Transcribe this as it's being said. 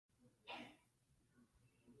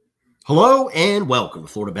Hello and welcome to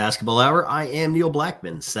Florida Basketball Hour. I am Neil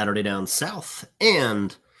Blackmon, Saturday Down South,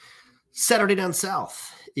 and Saturday Down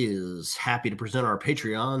South is happy to present our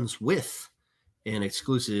Patreons with an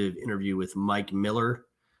exclusive interview with Mike Miller.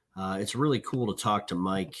 It's really cool to talk to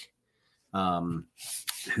Mike,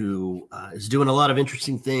 who is doing a lot of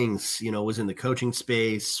interesting things. Was in the coaching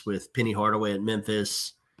space with Penny Hardaway at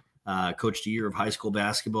Memphis, coached a year of high school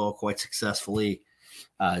basketball quite successfully.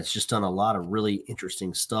 It's just done a lot of really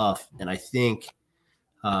interesting stuff, and I think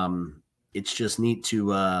it's just neat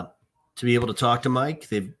to be able to talk to Mike.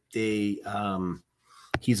 He's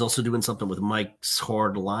also doing something with Mike's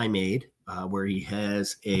Hard Limeade, where he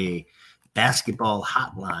has a basketball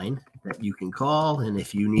hotline that you can call, and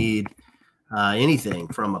if you need anything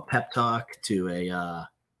from a pep talk to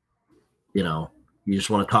you just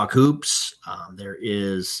want to talk hoops, there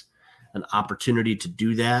is an opportunity to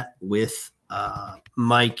do that with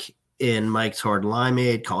Mike in Mike's Hard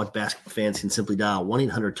Limeade. College basketball fans can simply dial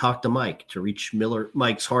 1-800-TALK-TO-MIKE to reach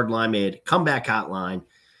Mike's Hard Limeade comeback hotline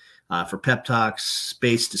for pep talks,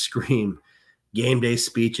 space to scream, game day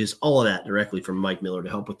speeches, all of that directly from Mike Miller to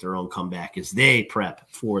help with their own comeback as they prep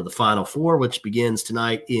for the Final Four, which begins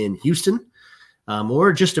tonight in Houston,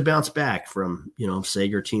 or just to bounce back from, say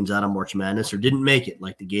your team's out of March Madness or didn't make it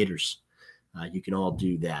like the Gators. You can all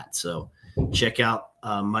do that. So check out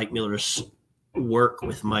Mike Miller's work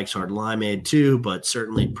with Mike's Hard Limeade too, but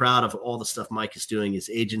certainly proud of all the stuff Mike is doing. His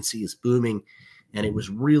agency is booming, and it was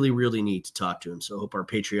really, really neat to talk to him. So I hope our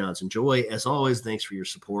Patreons enjoy. As always, thanks for your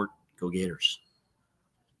support. Go Gators.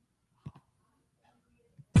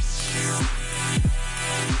 I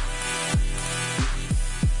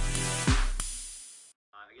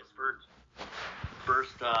guess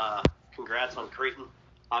first congrats on Creighton.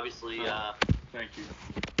 Obviously, thank you.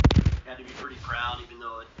 Had to be pretty proud, even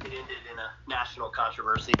though it ended in a national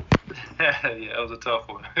controversy. Yeah, it was a tough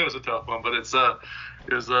one. But it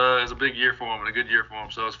was a big year for him and a good year for him,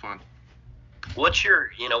 so it was fun. What's your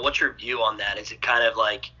view on that? Is it kind of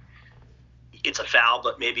like it's a foul,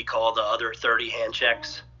 but maybe call the other 30 hand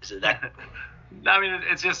checks? Is it that? I mean,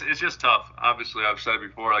 it's just tough. Obviously, I've said it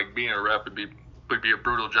before. Like being a ref would be a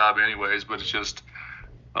brutal job anyways, but it's just.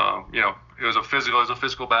 It was a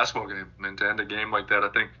physical basketball game, and to end a game like that, I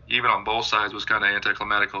think even on both sides was kind of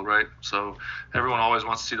anticlimactical, right? So everyone always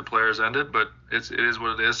wants to see the players end it, but it is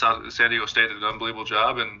what it is. San Diego State did an unbelievable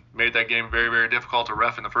job and made that game very, very difficult to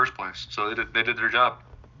ref in the first place. So they did their job.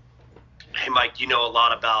 Hey, Mike, you know a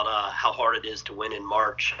lot about how hard it is to win in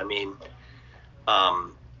March. I mean,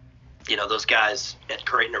 those guys at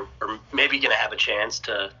Creighton are maybe going to have a chance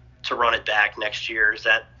to run it back next year. Is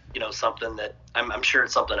that something that I'm sure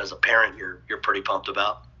it's something as a parent you're pretty pumped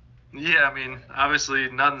about? Yeah, I mean, obviously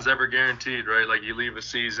nothing's ever guaranteed, right? Like you leave a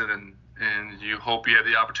season and you hope you have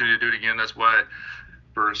the opportunity to do it again. That's why,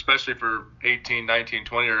 especially for 18, 19,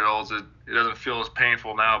 20-year-olds, it doesn't feel as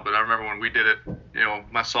painful now. But I remember when we did it,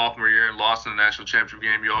 my sophomore year and lost in the national championship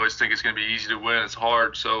game, you always think it's going to be easy to win. It's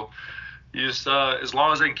hard. So you just, as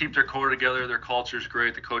long as they can keep their core together, their culture is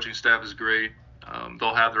great, the coaching staff is great,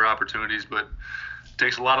 they'll have their opportunities. But it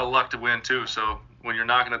takes a lot of luck to win too. So when you're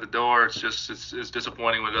knocking at the door, it's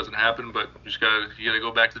disappointing when it doesn't happen. But you gotta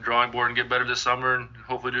go back to the drawing board and get better this summer, and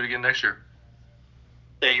hopefully do it again next year.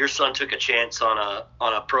 Yeah, your son took a chance on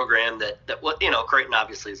a program that Creighton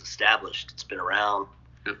obviously is established. It's been around.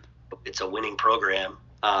 Yep. It's a winning program.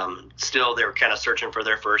 Still, they were kind of searching for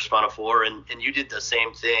their first Final Four, and you did the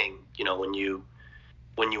same thing. When you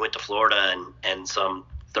went to Florida and some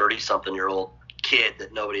 30-something-year-old kid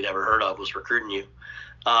that nobody had ever heard of was recruiting you.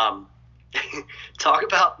 Talk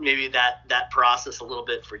about maybe that process a little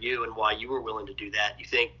bit for you and why you were willing to do that. You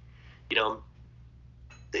think,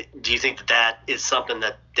 do you think that is something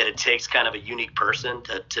that it takes kind of a unique person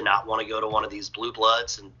to not want to go to one of these blue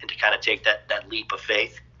bloods and to kind of take that leap of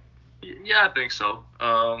faith? Yeah, I think so.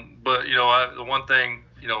 But the one thing,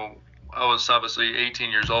 I was obviously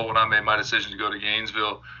 18 years old when I made my decision to go to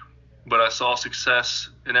Gainesville, but I saw success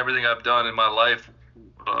in everything I've done in my life.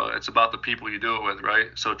 It's about the people you do it with, right?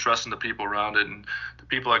 So trusting the people around it, and the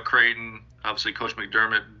people at Creighton, obviously Coach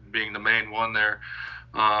McDermott being the main one there.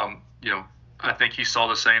 I think he saw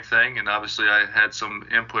the same thing, and obviously I had some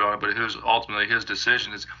input on it, but it was ultimately his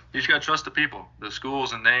decision. You just got to trust the people. The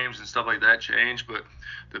schools and names and stuff like that change, but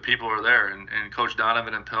the people are there. And Coach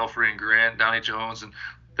Donovan and Pelfrey and Grant, Donnie Jones, and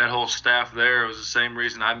that whole staff there, it was the same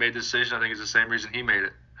reason I made the decision. I think it's the same reason he made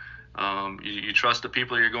it. You trust the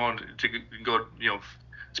people you're going to go,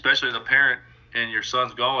 especially as a parent and your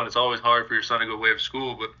son's going. It's always hard for your son to go away from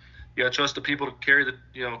school, but you got to trust the people to carry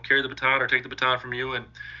the baton or take the baton from you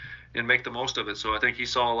and make the most of it. So I think he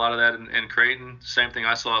saw a lot of that in Creighton. Same thing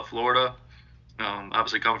I saw at Florida.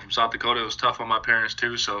 Obviously, coming from South Dakota, it was tough on my parents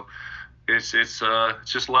too. So it's just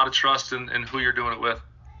a lot of trust in who you're doing it with.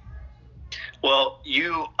 Well,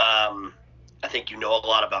 I think you know a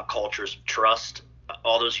lot about cultures of trust.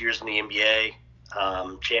 All those years in the NBA,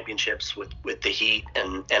 championships with the Heat,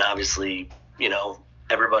 and obviously,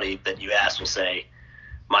 everybody that you ask will say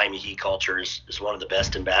Miami Heat culture is one of the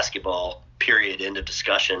best in basketball, period, end of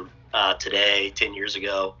discussion. Today, 10 years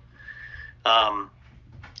ago.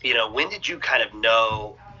 When did you kind of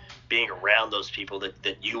know, being around those people,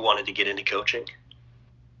 that you wanted to get into coaching?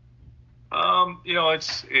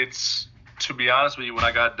 It's to be honest with you, when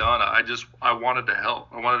I got done, I wanted to help.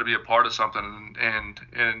 I wanted to be a part of something, and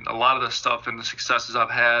a lot of the stuff and the successes I've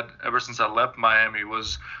had ever since I left Miami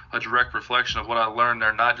was a direct reflection of what I learned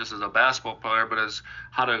there, not just as a basketball player, but as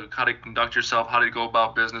how to conduct yourself, how to go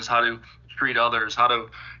about business, how to treat others, how to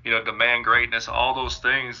demand greatness, all those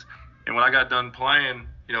things. And when I got done playing,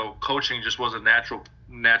 coaching just was a natural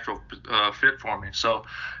fit for me. So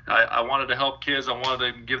I wanted to help kids. I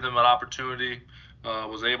wanted to give them an opportunity.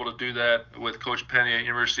 Was able to do that with Coach Penny at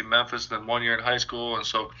University of Memphis, then 1 year in high school, and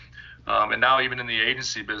so and now even in the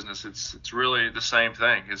agency business, it's really the same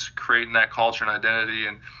thing. It's creating that culture and identity,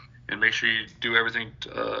 and make sure you do everything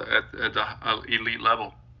at the elite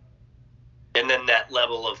level. And then that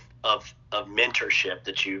level of mentorship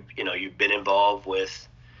that you've been involved with,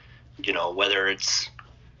 whether it's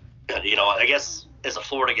I guess as a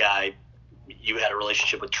Florida guy, you had a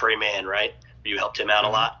relationship with Trey Mann, right? You helped him out a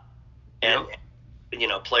lot, and Yep.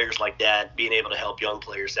 Players like that, being able to help young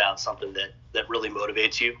players out, something that really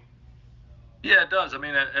motivates you. Yeah, it does. I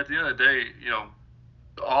mean, at the end of the day,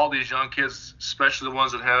 all these young kids, especially the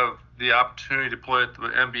ones that have the opportunity to play at the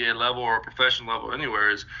NBA level or professional level anywhere,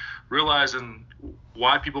 is realizing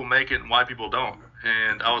why people make it and why people don't.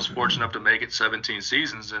 And I was fortunate enough to make it 17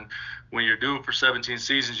 seasons. And when you're doing it for 17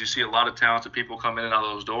 seasons, you see a lot of talented people come in and out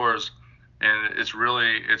of those doors. And it's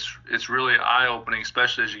really eye-opening,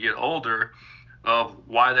 especially as you get older, of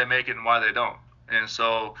why they make it and why they don't. And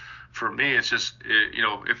so for me, it's just,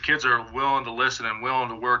 if kids are willing to listen and willing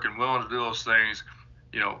to work and willing to do those things,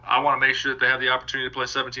 I want to make sure that they have the opportunity to play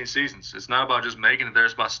 17 seasons. It's not about just making it there;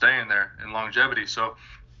 it's about staying there and longevity. So,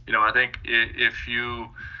 I think if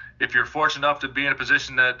you're fortunate enough to be in a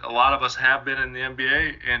position that a lot of us have been in the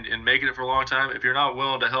NBA and making it for a long time, if you're not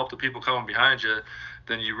willing to help the people coming behind you,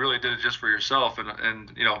 then you really did it just for yourself.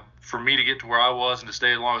 And for me to get to where I was and to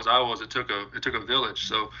stay as long as I was, it took a village.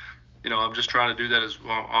 So, I'm just trying to do that as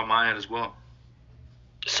well on my end as well.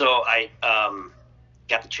 So I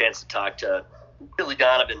got the chance to talk to Billy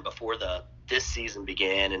Donovan before this season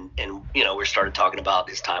began, and we started talking about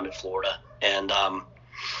his time in Florida, and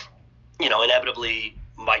inevitably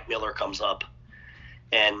Mike Miller comes up,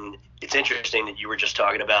 and it's interesting that you were just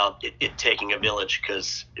talking about it taking a village,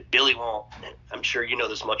 because Billy won't. I'm sure you know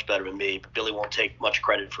this much better than me, but Billy won't take much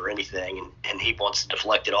credit for anything, and he wants to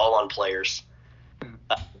deflect it all on players.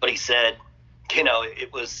 But he said,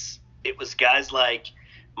 it was guys like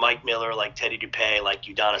Mike Miller, like Teddy Dupay, like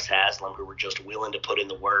Udonis Haslem, who were just willing to put in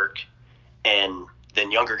the work, and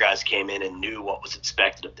then younger guys came in and knew what was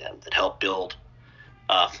expected of them, that helped build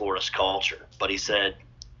Florida's culture. But he said,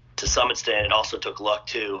 to some extent, it also took luck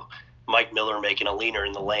too. Mike Miller making a leaner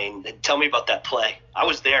in the lane. Tell me about that play. I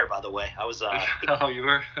was there, by the way. I was. Oh, you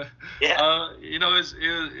were? Yeah.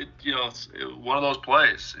 It's one of those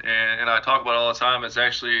plays, and I talk about it all the time. It's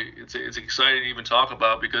actually it's exciting to even talk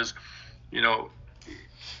about, because,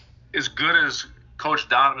 as good as Coach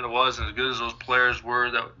Donovan was, and as good as those players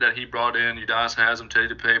were that he brought in, Udonis Haslem,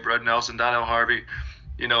 Teddy Dupay, Brett Nelson, Donnell Harvey,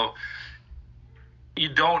 you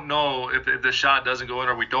don't know if the shot doesn't go in,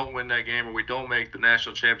 or we don't win that game, or we don't make the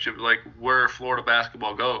national championship, like where Florida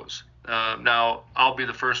basketball goes. Now, I'll be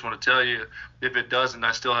the first one to tell you, if it doesn't,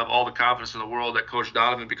 I still have all the confidence in the world that Coach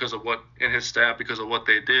Donovan, and his staff, because of what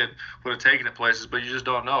they did, would have taken it places. But you just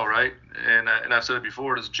don't know, right? And I've said it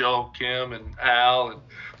before. It's Joe, Kim, and Al,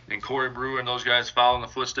 and Corey Brewer, and those guys following the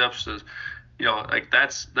footsteps.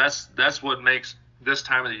 That's what makes this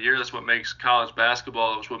time of the year. That's what makes college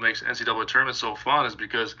basketball. That's what makes NCAA tournament so fun, is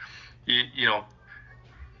because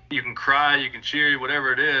you can cry, you can cheer,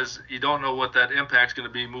 whatever it is. You don't know what that impact's going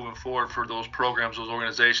to be moving forward for those programs, those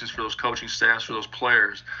organizations, for those coaching staffs, for those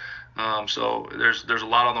players. So there's a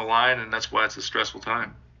lot on the line, and that's why it's a stressful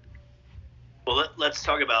time. Well, let's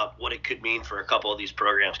talk about what it could mean for a couple of these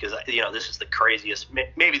programs, because this is the craziest,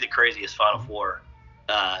 maybe the craziest Final Four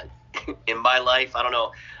in my life. I don't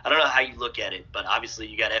know how you look at it, but obviously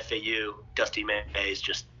you got FAU. Dusty May's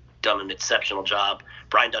just done an exceptional job.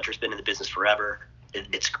 Brian Dutcher's been in the business forever.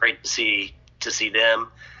 It's great to see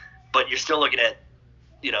them, but you're still looking at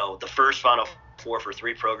the first Final Four for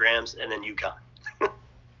three programs, and then UConn.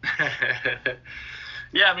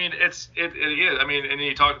 Yeah, I mean, it is. I mean, and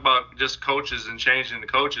you talk about just coaches and changing the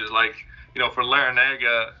coaches. Like, for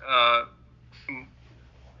Larinaga,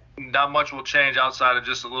 not much will change outside of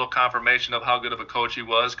just a little confirmation of how good of a coach he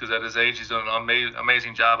was, because at his age, he's done an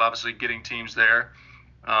amazing job, obviously, getting teams there.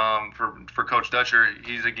 For Coach Dutcher,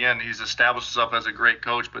 he's established himself as a great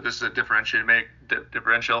coach, but this is a differential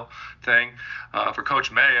thing. For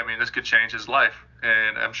Coach May, I mean, this could change his life,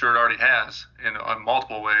 and I'm sure it already has on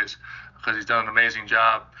multiple ways, because he's done an amazing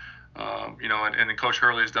job. And then Coach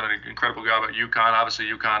Hurley has done an incredible job at UConn. Obviously,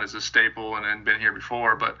 UConn is a staple and been here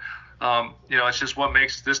before, but it's just what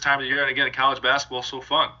makes this time of the year, and again, college basketball so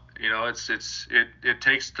fun. It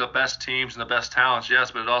takes the best teams and the best talents,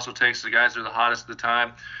 yes, but it also takes the guys that are the hottest at the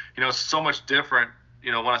time. It's so much different.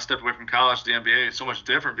 When I stepped away from college to the NBA, it's so much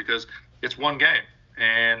different because it's one game,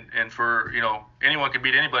 and for anyone can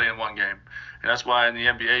beat anybody in one game, and that's why in the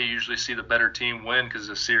NBA you usually see the better team win, because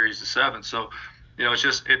the series is 7. So it's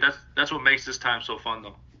just that's what makes this time so fun,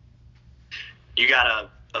 though. You got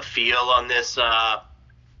a feel on this?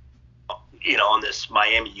 On this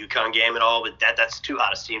Miami UConn game at all, but that's 2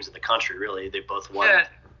 hottest teams in the country, really. They both won.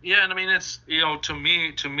 Yeah, and I mean, it's to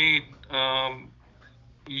me,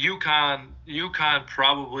 UConn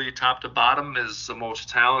probably top to bottom is the most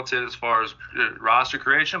talented as far as roster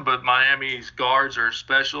creation, but Miami's guards are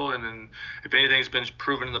special, and then if anything's been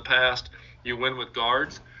proven in the past, you win with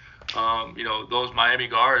guards. Those Miami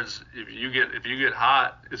guards, if you get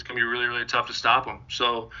hot, it's gonna be really, really tough to stop them.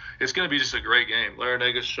 So it's gonna be just a great game.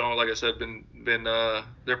 Larinaga's shown, like I said,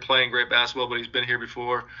 they're playing great basketball, but he's been here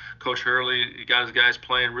before. Coach Hurley, he got his guys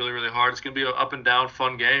playing really, really hard. It's gonna be an up and down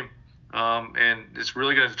fun game, and it's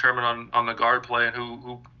really gonna determine on the guard play and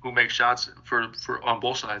who makes shots for on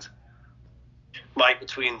both sides. Mike,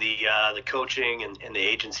 between the coaching and the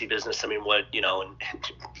agency business, I mean,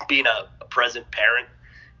 and being a present parent,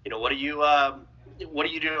 what are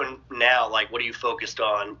you doing now? Like, what are you focused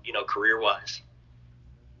on, career wise?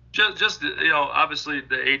 Just obviously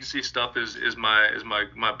the agency stuff is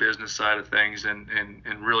my business side of things, and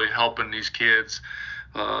really helping these kids,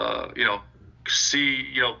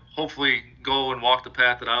 see, hopefully go and walk the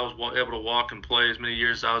path that I was able to walk and play as many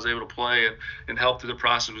years as I was able to play, and help through the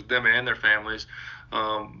process with them and their families.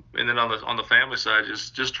 And then on the family side,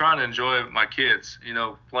 just trying to enjoy my kids.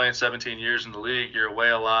 Playing 17 years in the league, you're away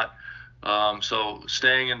a lot. So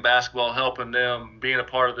staying in basketball, helping them, being a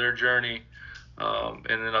part of their journey, and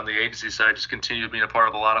then on the agency side, just continue being a part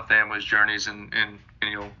of a lot of families' journeys, and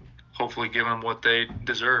hopefully giving them what they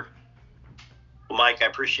deserve. Well, Mike, I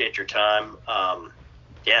appreciate your time.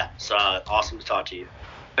 It's awesome to talk to you.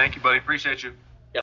 Thank you, buddy. Appreciate you.